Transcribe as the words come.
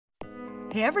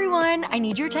Hey everyone, I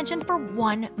need your attention for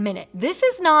 1 minute. This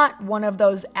is not one of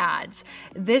those ads.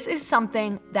 This is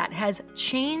something that has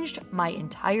changed my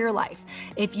entire life.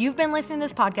 If you've been listening to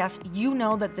this podcast, you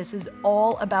know that this is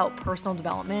all about personal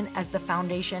development as the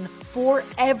foundation for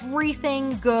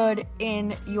everything good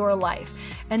in your life.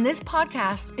 And this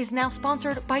podcast is now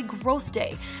sponsored by Growth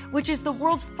Day, which is the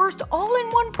world's first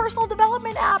all-in-one personal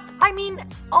development app. I mean,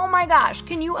 oh my gosh,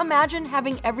 can you imagine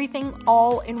having everything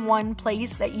all in one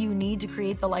place that you need to create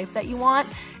the life that you want?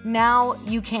 Now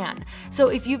you can. So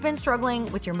if you've been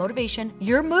struggling with your motivation,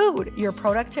 your mood, your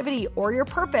productivity, or your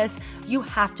purpose, you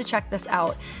have to check this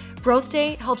out. Growth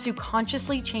Day helps you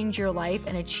consciously change your life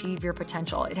and achieve your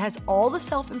potential. It has all the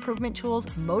self-improvement tools,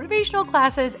 motivational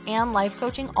classes, and life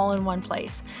coaching all in one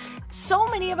place. So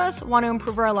many of us want to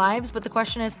improve our lives, but the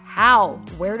question is how?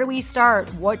 Where do we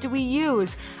start? What do we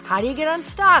use? How do you get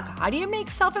unstuck? How do you make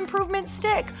self-improvement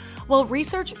stick? Well,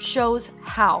 research shows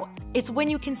how. It's when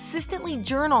you consistently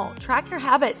journal, track your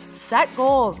habits, set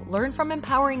goals, learn from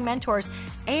empowering mentors,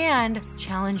 and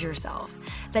challenge yourself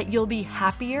that you'll be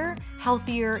happier,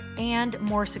 healthier, and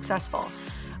more successful.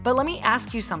 But let me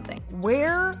ask you something.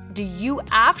 Where do you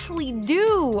actually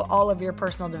do all of your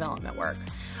personal development work?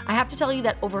 I have to tell you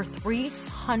that over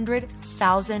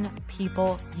 300,000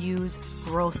 people use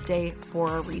Growth Day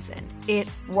for a reason. It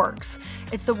works.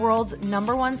 It's the world's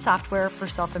 #1 software for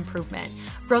self-improvement.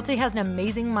 Growth Day has an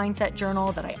amazing mindset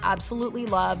journal that I absolutely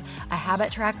love, a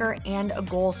habit tracker, and a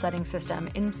goal-setting system.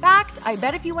 In fact, I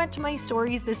bet if you went to my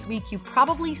stories this week, you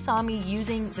probably saw me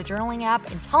using the journaling app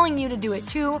and telling you to do it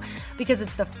too, because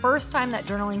it's the first time that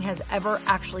journaling has ever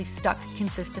actually stuck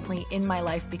consistently in my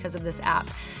life because of this app.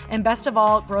 And best of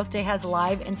all, Growth Day has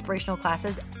live inspirational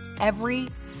classes every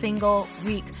single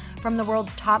week from the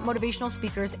world's top motivational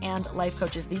speakers and life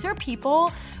coaches. These are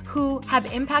people who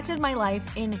have impacted my life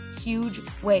in huge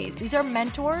ways. These are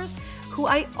mentors who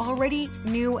I already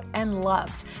knew and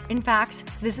loved. In fact,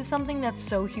 this is something that's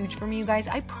so huge for me, you guys.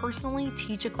 I personally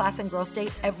teach a class in Growth Day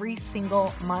every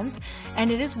single month,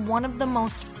 and it is one of the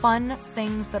most fun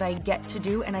things that I get to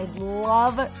do, and I'd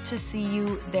love to see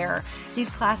you there.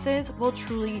 These classes will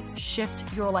truly shift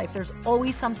your life. There's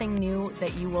always something new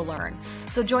that you will learn.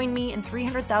 So join me and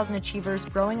 300,000 achievers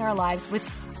growing our lives with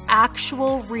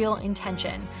actual real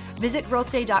intention. Visit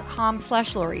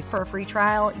growthday.com/Lori for a free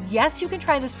trial. Yes, you can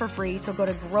try this for free. So go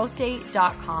to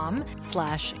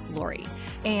growthday.com/Lori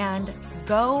and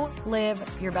go live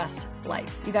your best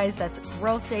life. You guys, that's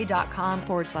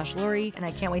growthday.com/Lori. And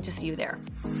I can't wait to see you there.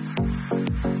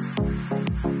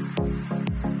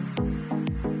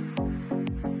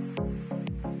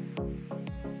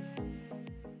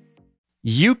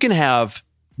 You can have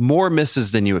more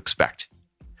misses than you expect.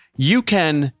 You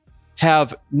can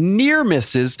have near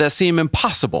misses that seem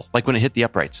impossible, like when it hit the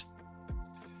uprights.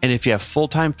 And if you have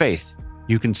full-time faith,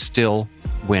 you can still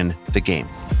win the game.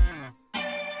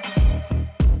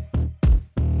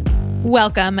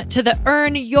 Welcome to the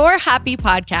Earn Your Happy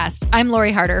podcast. I'm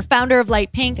Lori Harder, founder of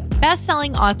Light Pink,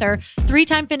 best-selling author,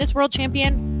 3-time fitness world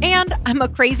champion, and I'm a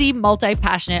crazy,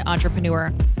 multi-passionate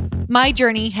entrepreneur. My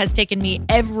journey has taken me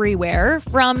everywhere,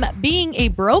 from being a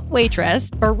broke waitress,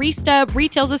 barista,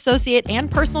 retail associate,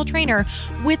 and personal trainer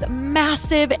with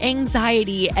massive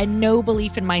anxiety and no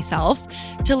belief in myself,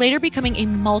 to later becoming a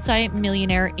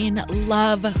multi-millionaire in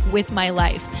love with my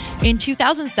life. In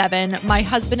 2007, my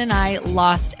husband and I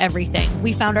lost everything.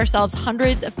 We found ourselves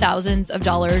hundreds of thousands of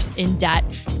dollars in debt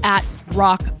at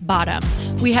rock bottom.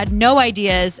 We had no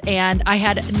ideas, and I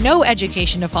had no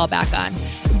education to fall back on.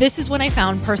 This is when I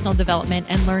found personal development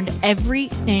and learned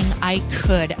everything I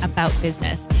could about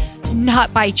business.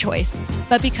 Not by choice,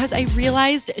 but because I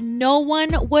realized no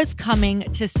one was coming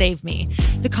to save me.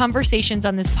 The conversations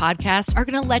on this podcast are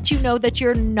going to let you know that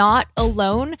you're not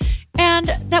alone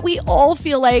and that we all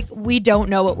feel like we don't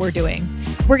know what we're doing.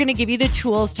 We're going to give you the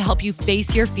tools to help you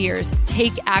face your fears,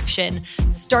 take action,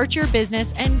 start your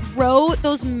business, and grow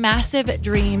those massive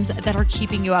dreams that are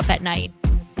keeping you up at night.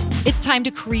 It's time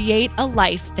to create a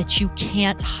life that you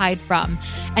can't hide from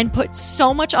and put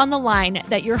so much on the line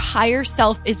that your higher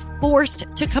self is forced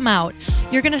to come out.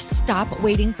 You're going to stop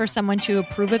waiting for someone to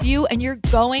approve of you, and you're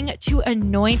going to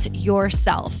anoint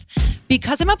yourself.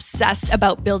 Because I'm obsessed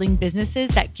about building businesses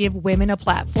that give women a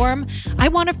platform, I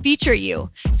want to feature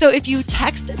you. So if you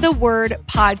text the word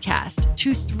podcast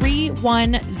to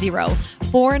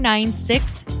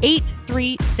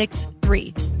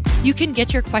 310-496-8363, you can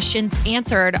get your questions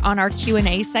answered on our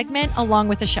Q&A segment along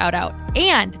with a shout out.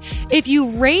 And if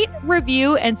you rate,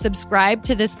 review, and subscribe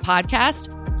to this podcast,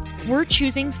 we're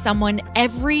choosing someone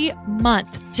every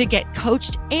month to get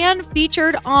coached and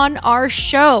featured on our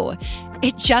show.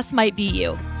 It just might be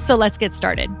you. So let's get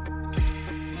started.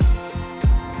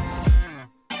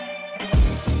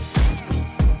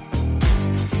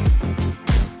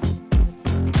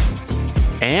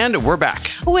 And we're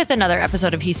back. With another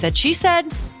episode of He Said, She Said.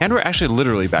 And we're actually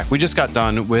literally back. We just got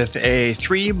done with a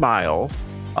 3-mile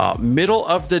middle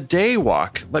of the day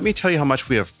walk. Let me tell you how much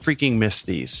we have freaking missed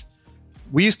these.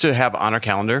 We used to have on our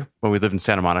calendar when we lived in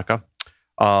Santa Monica.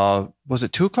 Was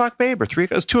it 2 o'clock, babe, or 3?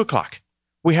 It was 2 o'clock.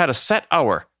 We had a set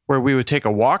hour where we would take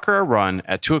a walk or a run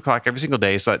at 2 o'clock every single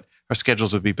day so that our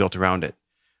schedules would be built around it.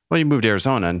 Well, you moved to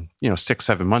Arizona and,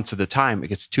 6-7 months of the time, it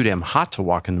gets too damn hot to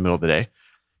walk in the middle of the day.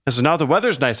 And so now the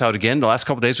weather's nice out again. The last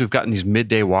couple of days, we've gotten these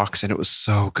midday walks, and it was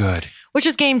so good. Which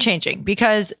is game changing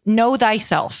because know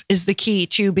thyself is the key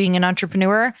to being an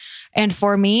entrepreneur. And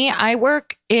for me, I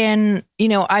work in,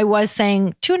 I was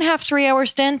saying 2.5, 3 hour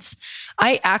stints.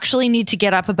 I actually need to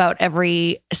get up about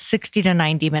every 60 to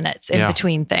 90 minutes in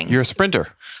between things. You're a sprinter.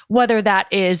 Whether that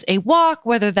is a walk,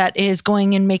 whether that is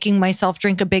going and making myself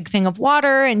drink a big thing of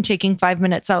water and taking 5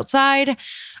 minutes outside.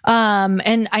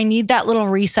 And I need that little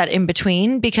reset in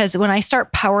between because when I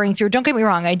start powering through, don't get me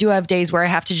wrong, I do have days where I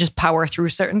have to just power through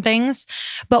certain things.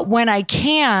 But when I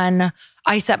can,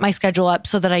 I set my schedule up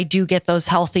so that I do get those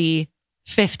healthy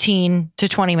 15 to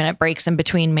 20 minute breaks in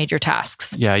between major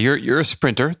tasks. Yeah, you're a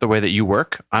sprinter the way that you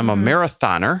work. I'm a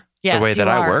marathoner the way that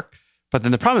I work. But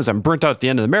then the problem is I'm burnt out at the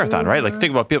end of the marathon, right? Like think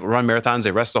about people who run marathons,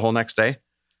 they rest the whole next day.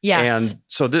 Yes. And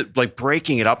so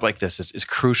breaking it up like this is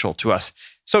crucial to us.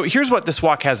 So here's what this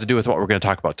walk has to do with what we're going to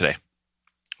talk about today.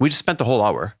 We just spent the whole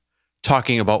hour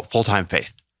talking about full-time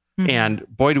faith. And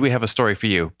boy, do we have a story for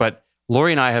you. But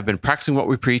Lori and I have been practicing what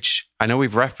we preach. I know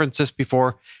we've referenced this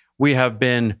before. We have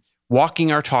been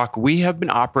walking our talk. We have been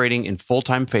operating in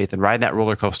full-time faith and riding that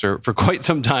roller coaster for quite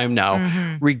some time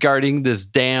now regarding this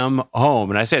damn home.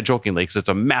 And I say it jokingly because it's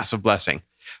a massive blessing.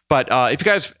 But if you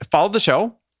guys followed the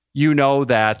show, you know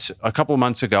that a couple of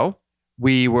months ago,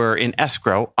 we were in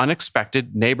escrow.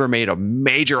 Unexpected neighbor made a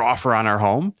major offer on our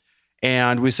home.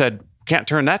 And we said, can't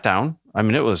turn that down. I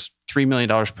mean, it was $3 million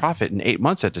profit in 8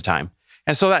 months at the time.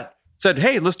 And so that said,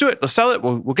 hey, let's do it. Let's sell it.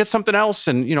 We'll get something else.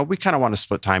 And, we kind of want to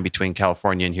split time between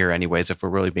California and here anyways, if we're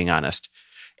really being honest.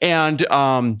 And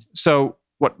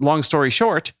long story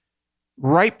short,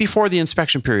 right before the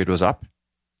inspection period was up,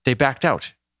 they backed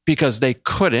out because they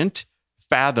couldn't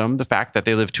fathom the fact that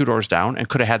they lived 2 doors down and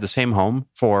could have had the same home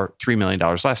for $3 million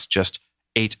less just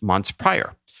 8 months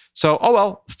prior.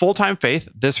 So, full-time faith,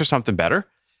 this or something better.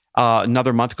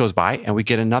 Another month goes by and we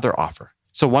get another offer.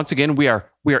 So once again, we are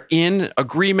in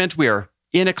agreement. We are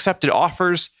in accepted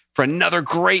offers for another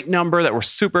great number that we're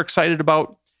super excited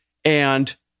about.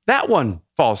 And that one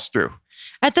falls through.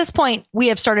 At this point, we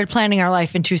have started planning our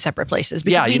life in 2 separate places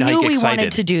because we knew we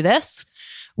wanted to do this.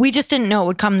 We just didn't know it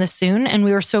would come this soon. And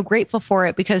we were so grateful for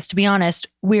it because, to be honest,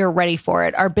 we are ready for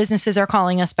it. Our businesses are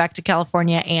calling us back to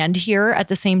California and here at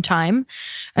the same time.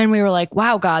 And we were like,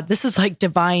 wow, God, this is like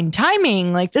divine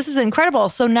timing. Like, this is incredible.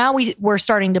 So now we're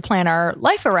starting to plan our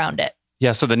life around it.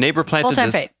 Yeah. So the neighbor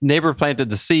planted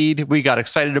the seed. We got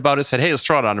excited about it, said, hey, let's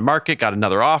throw it on the market. Got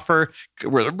another offer.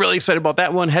 We're really excited about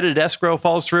that one. Headed to escrow,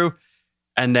 falls through.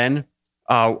 And then,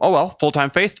 full-time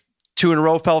faith, 2 in a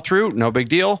row fell through. No big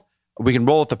deal. We can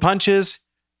roll with the punches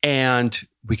and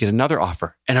we get another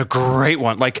offer and a great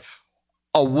one. Like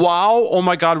a wow, oh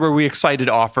my God, were we excited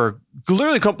offer.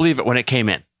 Literally couldn't believe it when it came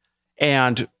in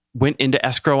and went into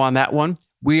escrow on that one.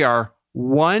 We are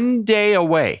one day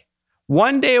away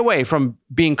from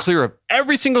being clear of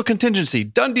every single contingency,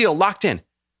 done deal, locked in.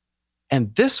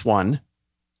 And this one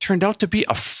turned out to be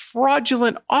a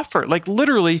fraudulent offer, like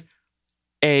literally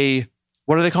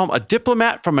what do they call them? A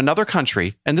diplomat from another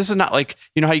country. And this is not like,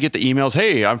 how you get the emails,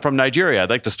 hey, I'm from Nigeria. I'd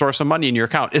like to store some money in your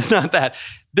account. It's not that.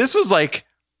 This was like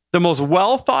the most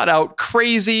well thought out,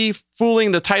 crazy,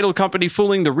 fooling the title company,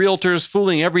 fooling the realtors,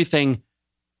 fooling everything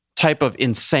type of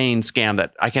insane scam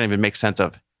that I can't even make sense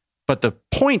of. But the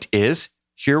point is,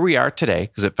 here we are today,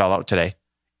 because it fell out today,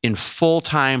 in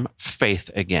full-time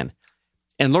faith again.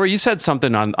 And Lori, you said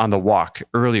something on the walk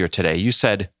earlier today. You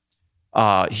said,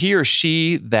 he or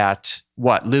she that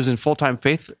lives in full-time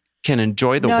faith can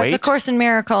enjoy the wait. It's A Course in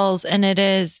Miracles, and it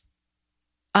is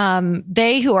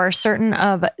they who are certain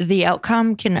of the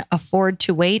outcome can afford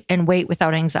to wait and wait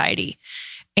without anxiety.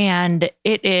 And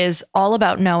it is all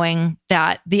about knowing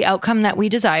that the outcome that we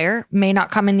desire may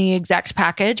not come in the exact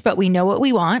package, but we know what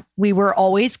we want. We were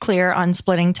always clear on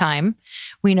splitting time.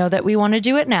 We know that we want to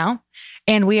do it now.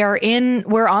 And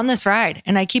we're on this ride.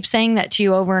 And I keep saying that to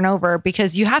you over and over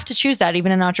because you have to choose that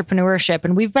even in entrepreneurship.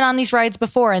 And we've been on these rides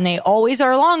before and they always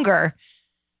are longer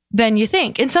than you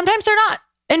think. And sometimes they're not.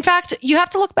 In fact, you have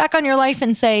to look back on your life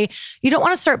and say, you don't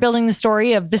want to start building the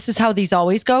story of this is how these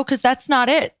always go, because that's not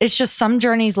it. It's just some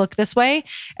journeys look this way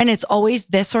and it's always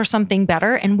this or something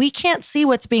better. And we can't see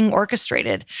what's being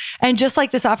orchestrated. And just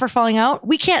like this offer falling out,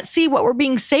 we can't see what we're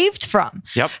being saved from.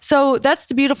 Yep. So that's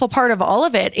the beautiful part of all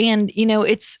of it. And,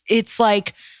 it's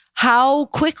like, how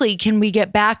quickly can we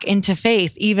get back into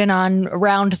faith, even on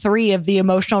round 3 of the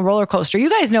emotional roller coaster? You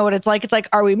guys know what it's like. It's like,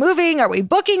 are we moving? Are we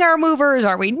booking our movers?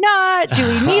 Are we not? Do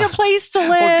we need a place to live?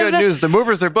 Well, good news. The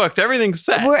movers are booked. Everything's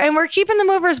set. We're keeping the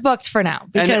movers booked for now.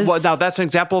 Because now that's an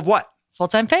example of what?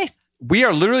 Full-time faith. We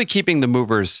are literally keeping the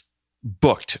movers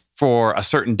booked for a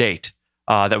certain date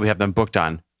that we have them booked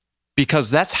on,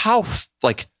 because that's how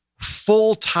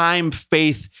full-time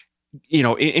faith,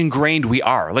 ingrained we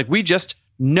are. Like, we just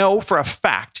know for a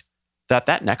fact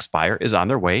that next buyer is on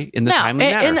their way in the timely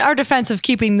manner. In our defense of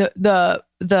keeping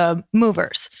the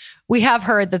movers, we have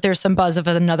heard that there's some buzz of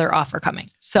another offer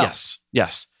coming. So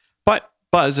Yes. But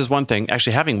buzz is one thing.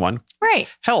 Actually having one. Right.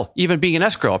 Hell, even being an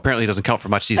escrow apparently doesn't count for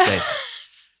much these days.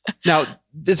 Now,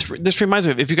 this reminds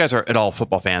me of, if you guys are at all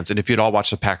football fans and if you'd all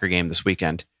watched the Packer game this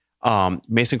weekend,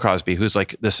 Mason Crosby, who's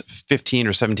like this 15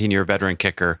 or 17-year veteran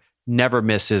kicker, never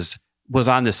misses, was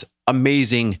on this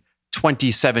amazing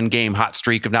 27-game hot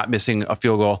streak of not missing a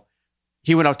field goal.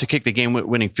 He went out to kick the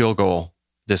game-winning field goal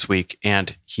this week,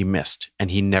 and he missed, and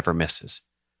he never misses.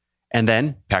 And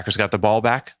then Packers got the ball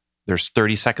back. There's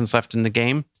 30 seconds left in the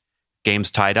game. Game's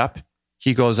tied up.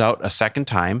 He goes out a second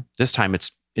time. This time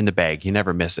it's in the bag. He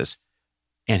never misses.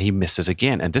 And he misses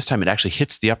again. And this time it actually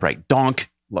hits the upright. Donk,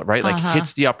 right? Like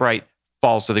hits the upright,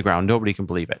 falls to the ground. Nobody can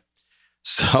believe it.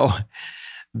 So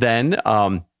then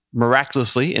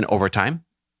miraculously in overtime,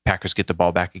 Packers get the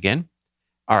ball back again.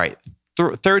 All right.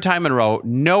 Third time in a row,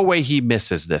 no way he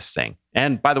misses this thing.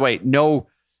 And by the way, no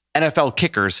NFL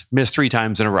kickers miss 3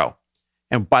 times in a row.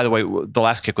 And by the way, the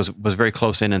last kick was very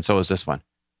close in, and so is this one.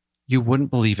 You wouldn't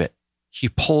believe it. He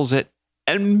pulls it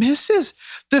and misses.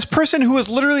 This person who is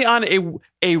literally on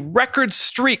a record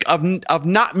streak of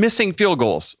not missing field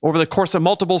goals over the course of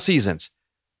multiple seasons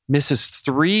misses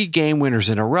 3 game winners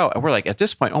in a row. And we're like, at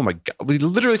this point, oh my God, we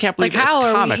literally can't believe it. It's how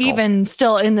comical. Are we even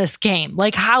still in this game?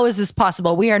 Like, how is this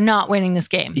possible? We are not winning this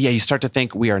game. Yeah, you start to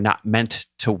think we are not meant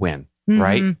to win,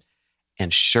 right?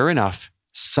 And sure enough,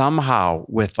 somehow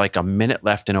with like a minute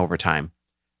left in overtime,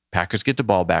 Packers get the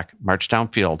ball back, march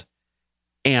downfield,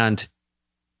 and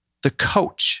the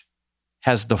coach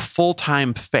has the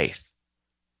full-time faith,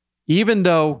 even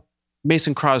though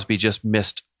Mason Crosby just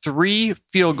missed 3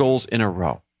 field goals in a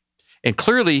row. And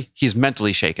clearly he's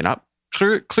mentally shaken up.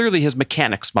 Clearly his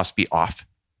mechanics must be off.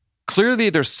 Clearly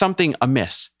there's something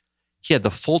amiss. He had the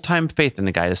full-time faith in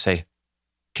the guy to say,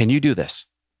 can you do this?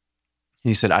 And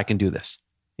he said, I can do this.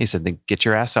 He said, then get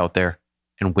your ass out there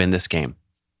and win this game.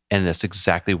 And that's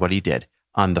exactly what he did.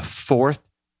 On the 4th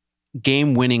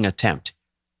game-winning attempt,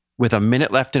 with a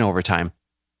minute left in overtime,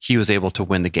 he was able to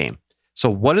win the game.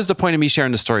 So what is the point of me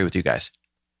sharing the story with you guys?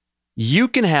 You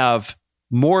can have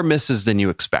more misses than you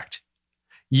expect.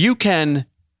 You can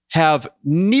have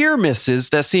near misses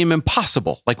that seem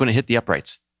impossible, like when it hit the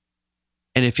uprights.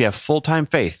 And if you have full-time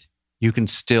faith, you can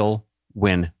still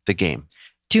win the game.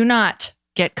 Do not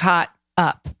get caught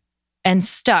up and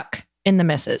stuck in the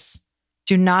misses.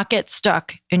 Do not get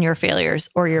stuck in your failures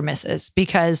or your misses,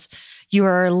 because you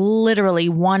are literally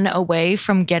one away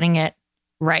from getting it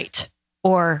right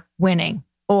or winning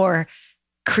or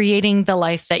creating the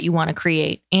life that you want to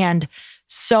create. And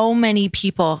so many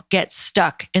people get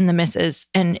stuck in the misses.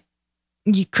 And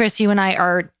Chris, you and I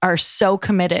are so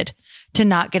committed to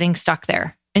not getting stuck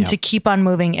there and to keep on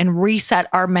moving and reset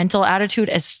our mental attitude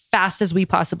as fast as we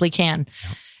possibly can.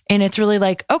 Yep. And it's really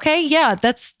like, okay, yeah,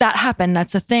 that happened.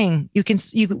 That's a thing.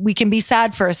 We can be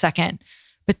sad for a second,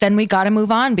 but then we got to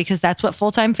move on, because that's what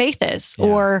full-time faith is. Yeah.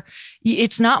 Or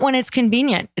it's not when it's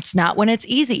convenient. It's not when it's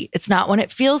easy. It's not when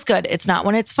it feels good. It's not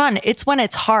when it's fun. It's when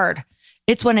it's hard.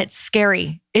 It's when it's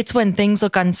scary. It's when things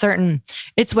look uncertain.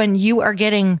 It's when you are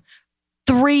getting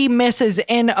 3 misses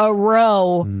in a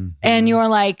row and you're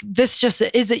like, this just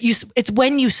isn't you. It's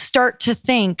when you start to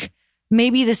think,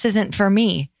 maybe this isn't for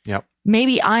me. Yep.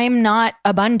 Maybe I'm not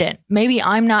abundant. Maybe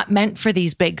I'm not meant for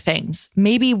these big things.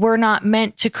 Maybe we're not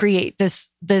meant to create this,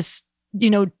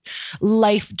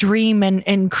 life dream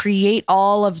and create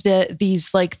all of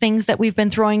these like things that we've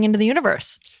been throwing into the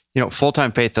universe.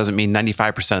 Full-time faith doesn't mean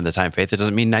 95% of the time faith. It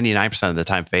doesn't mean 99% of the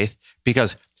time faith,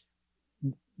 because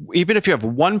even if you have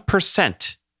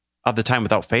 1% of the time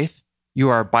without faith, you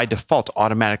are by default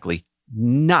automatically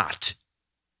not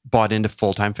bought into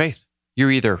full-time faith.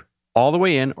 You're either all the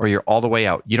way in or you're all the way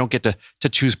out. You don't get to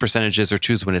choose percentages or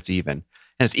choose when it's even.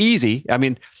 And it's easy. I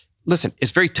mean, listen,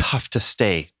 it's very tough to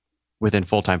stay within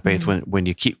full-time faith when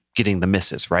you keep getting the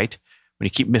misses, right? When you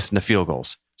keep missing the field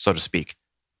goals, so to speak.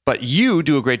 But you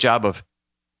do a great job of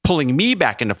pulling me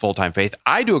back into full-time faith.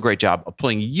 I do a great job of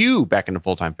pulling you back into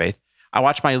full-time faith. I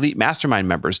watch my elite mastermind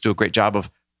members do a great job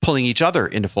of pulling each other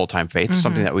into full-time faith.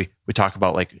 Something that we talk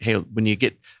about, like, hey, when you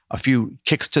get a few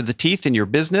kicks to the teeth in your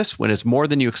business, when it's more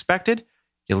than you expected,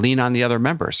 you lean on the other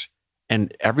members,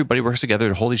 and everybody works together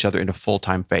to hold each other into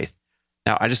full-time faith.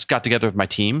 Now, I just got together with my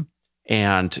team,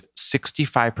 and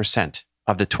 65%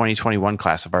 of the 2021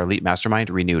 class of our elite mastermind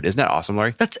renewed. Isn't that awesome,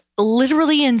 Lori? That's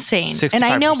literally insane. 65%. And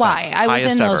I know why. I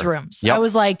was in those ever. rooms. Yep. I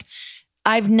was like,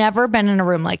 I've never been in a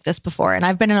room like this before. And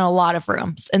I've been in a lot of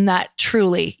rooms. And that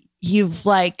truly, you've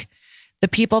like, the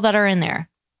people that are in there,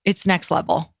 it's next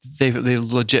level. They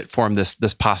legit formed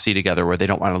this posse together where they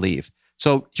don't want to leave.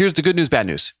 So here's the good news, bad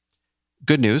news.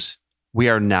 Good news, we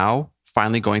are now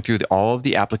finally going through all of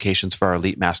the applications for our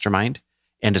elite mastermind,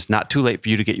 and it's not too late for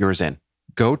you to get yours in.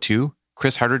 Go to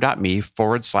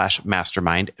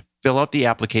chrisharder.me/mastermind, fill out the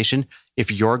application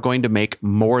if you're going to make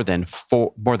more than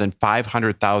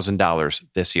 $500,000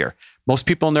 this year. Most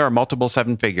people in there are multiple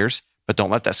seven figures, but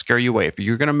don't let that scare you away. If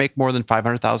you're going to make more than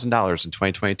 $500,000 in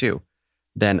 2022,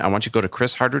 then I want you to go to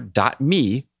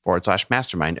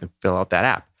chrisharder.me/mastermind and fill out that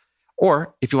app.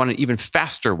 Or if you want an even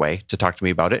faster way to talk to me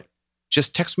about it,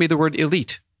 just text me the word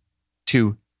elite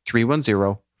to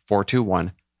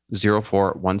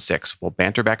 310-421-0416. We'll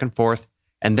banter back and forth,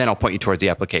 and then I'll point you towards the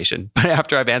application. But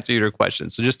after I've answered your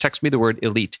questions, so just text me the word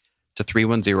elite to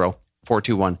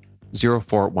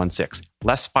 310-421-0416.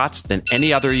 Less spots than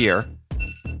any other year.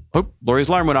 Oh, Lori's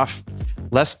alarm went off.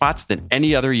 Less spots than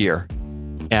any other year.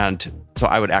 And so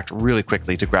I would act really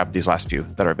quickly to grab these last few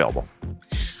that are available.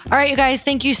 All right, you guys,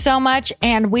 thank you so much.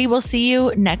 And we will see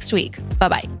you next week.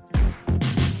 Bye-bye.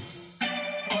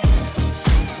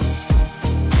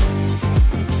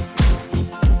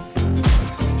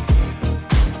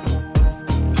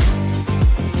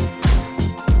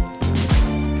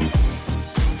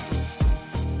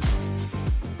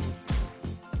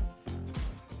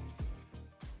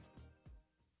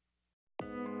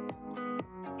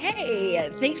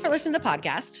 Hey, thanks for listening to the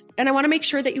podcast. And I want to make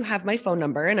sure that you have my phone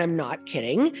number, and I'm not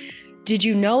kidding. Did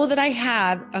you know that I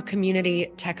have a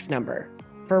community text number?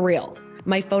 For real.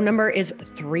 My phone number is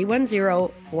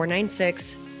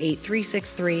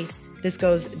 310-496-8363. This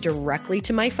goes directly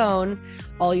to my phone.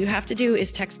 All you have to do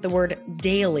is text the word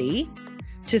daily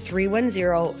to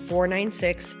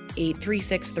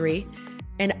 310-496-8363.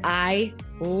 And I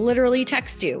literally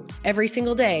text you every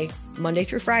single day, Monday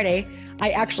through Friday.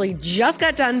 I actually just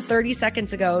got done 30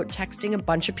 seconds ago texting a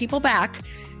bunch of people back,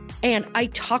 and I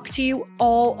talk to you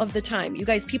all of the time. You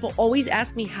guys, people always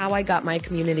ask me how I got my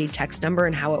community text number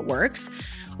and how it works.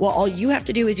 Well, all you have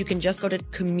to do is you can just go to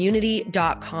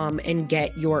community.com and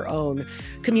get your own.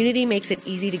 Community makes it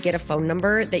easy to get a phone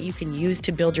number that you can use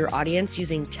to build your audience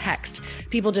using text.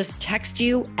 People just text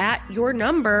you at your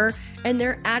number and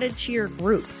they're added to your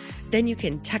group. Then you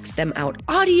can text them out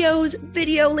audios,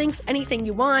 video links, anything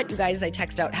you want. You guys, I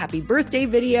text out happy birthday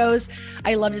videos.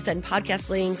 I love to send podcast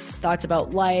links, thoughts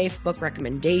about life, book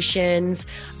recommendations,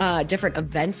 different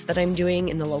events that I'm doing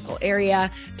in the local area.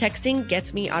 Texting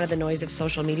gets me out of the noise of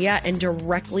social media and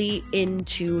directly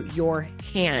into your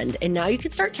hand. And now you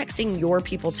can start texting your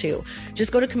people too.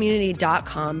 Just go to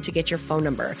community.com to get your phone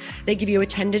number. They give you a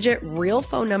 10-digit real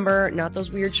phone number, not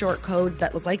those weird short codes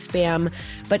that look like spam,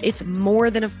 but it's more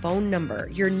than a phone number.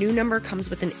 Your new number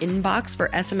comes with an inbox for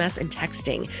SMS and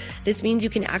texting. This means you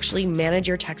can actually manage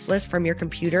your text list from your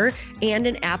computer and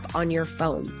an app on your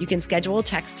phone. You can schedule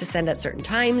text to send at certain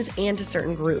times and to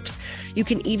certain groups. You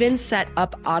can even set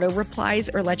up auto replies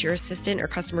or let your assistant or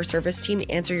customer service team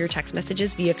answer your text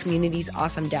messages via Community's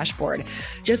awesome dashboard.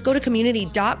 Just go to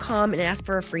community.com and ask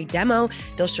for a free demo.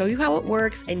 They'll show you how it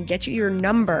works and get you your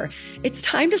number. It's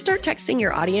time to start texting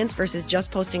your audience versus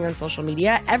just posting on social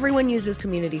media. Everyone uses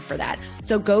Community for that.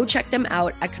 So go check them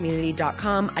out at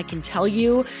community.com. I can tell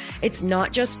you it's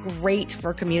not just great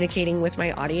for communicating with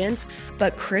my audience,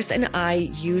 but Chris and I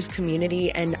use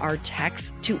Community and our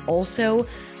texts to also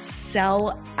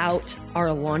sell out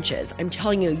our launches. I'm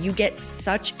telling you, you get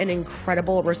such an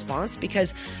incredible response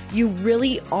because you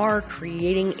really are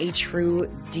creating a true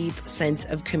deep sense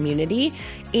of community,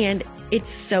 and it's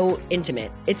so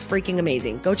intimate. It's freaking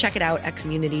amazing. Go check it out at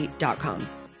community.com.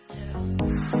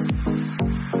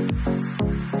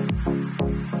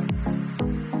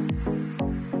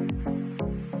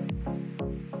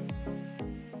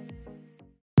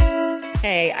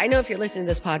 Hey, I know if you're listening to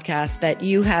this podcast that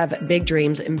you have big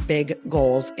dreams and big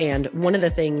goals. And one of the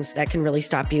things that can really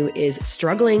stop you is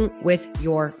struggling with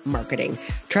your marketing.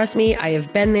 Trust me, I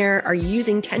have been there. Are you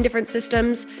using 10 different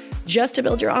systems just to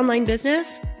build your online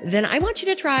business? Then I want you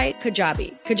to try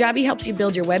Kajabi. Kajabi helps you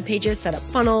build your web pages, set up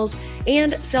funnels,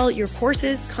 and sell your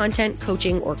courses, content,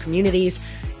 coaching, or communities.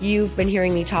 You've been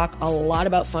hearing me talk a lot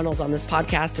about funnels on this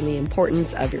podcast and the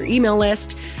importance of your email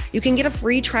list. You can get a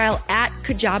free trial at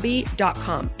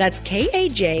kajabi.com. That's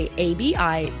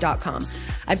Kajabi.com.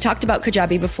 I've talked about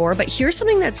Kajabi before, but here's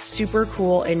something that's super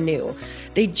cool and new.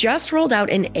 They just rolled out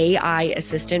an AI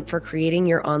assistant for creating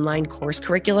your online course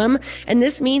curriculum. And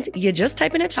this means you just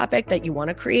type in a topic that you want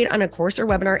to create on a course or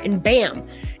webinar and bam,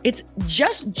 it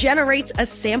just generates a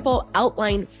sample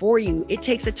outline for you. It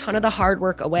takes a ton of the hard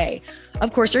work away.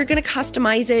 Of course, you're going to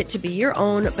customize it to be your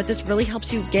own, but this really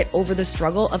helps you get over the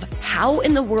struggle of how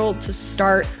in the world to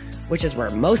start, which is where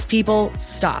most people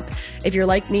stop. If you're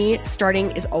like me,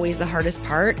 starting is always the hardest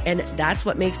part, and that's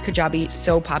what makes Kajabi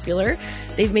so popular.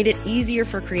 They've made it easier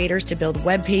for creators to build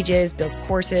web pages, build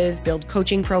courses, build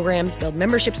coaching programs, build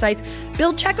membership sites,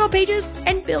 build checkout pages,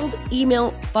 and build email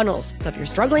funnels. So if you're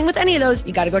struggling with any of those,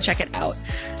 you got to go check it out.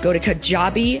 Go to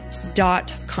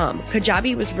Kajabi.com.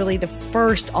 Kajabi was really the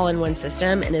first all-in-one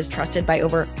system and is trusted by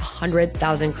over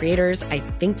 100,000 creators. I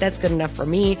think that's good enough for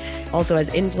me. Also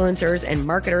has influencers and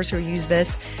marketers who use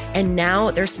this. And now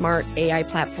their smart AI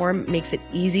platform makes it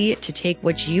easy to take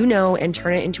what you know and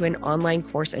turn it into an online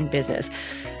course and business.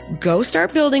 Go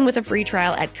start building with a free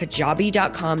trial at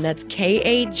Kajabi.com. That's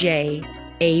Kajabi.com.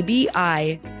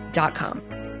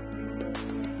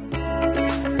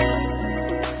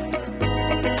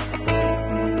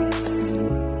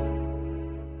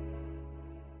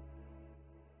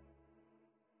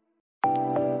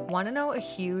 Want to know a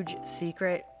huge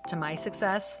secret to my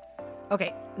success?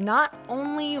 Okay, not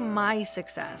only my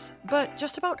success, but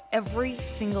just about every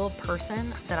single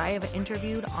person that I have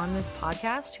interviewed on this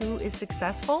podcast who is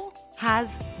successful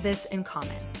has this in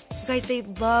common. You guys, they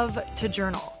love to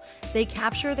journal. They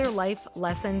capture their life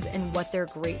lessons and what they're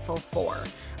grateful for.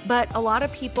 But a lot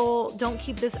of people don't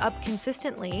keep this up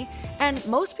consistently. And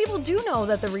most people do know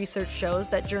that the research shows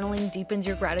that journaling deepens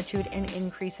your gratitude and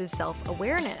increases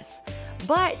self-awareness.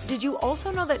 But did you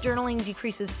also know that journaling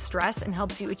decreases stress and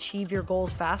helps you achieve your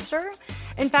goals faster?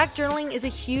 In fact, journaling is a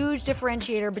huge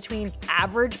differentiator between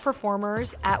average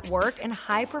performers at work and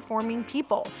high-performing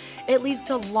people. It leads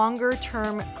to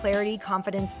longer-term clarity,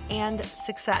 confidence, and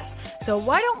success. So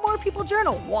why don't more people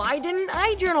journal? Why didn't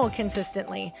I journal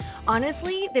consistently?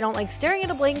 Honestly, they don't like staring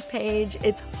at a blank page.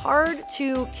 It's hard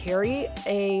to carry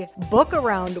a book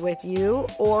around with you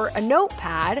or a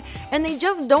notepad, and they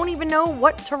just don't even know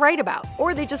what to write about,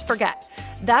 or they just forget.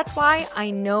 That's why I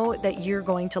know that you're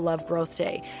going to love Growth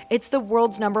Day. It's the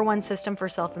world's #1 system for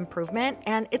self-improvement,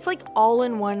 and it's like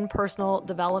all-in-one personal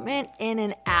development in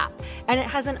an app. And it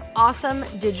has an awesome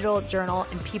digital journal,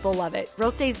 and people love it.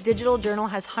 Growth Day's digital journal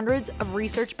has hundreds of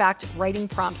research-backed writing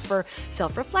prompts for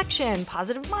self-reflection,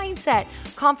 positive mindset,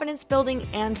 confidence building,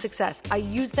 and success. I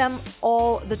use them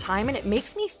all the time, and it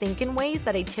makes me think in ways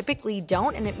that I typically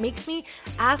don't, and it makes me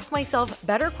ask myself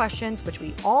better questions, which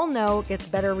we all know gets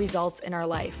better results in our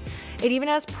life. It even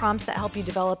has prompts that help you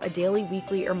develop a daily,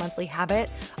 weekly, or monthly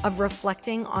habit of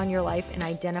reflecting on your life and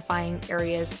identifying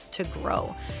areas to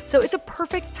grow. So it's a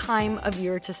perfect time of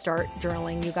year to start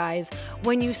journaling, you guys.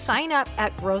 When you sign up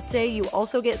at Growth Day, you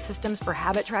also get systems for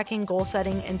habit tracking, goal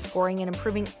setting, and scoring, and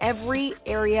improving every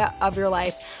area of your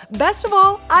life. Best of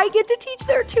all, I get to teach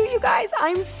there too, you guys.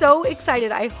 I'm so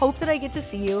excited. I hope that I get to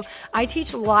see you. I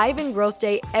teach live in Growth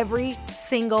Day every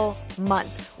single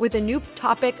month with a new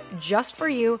topic just for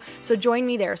you. So join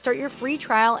me there. Start your free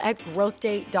trial at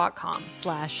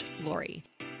growthday.com/Lori.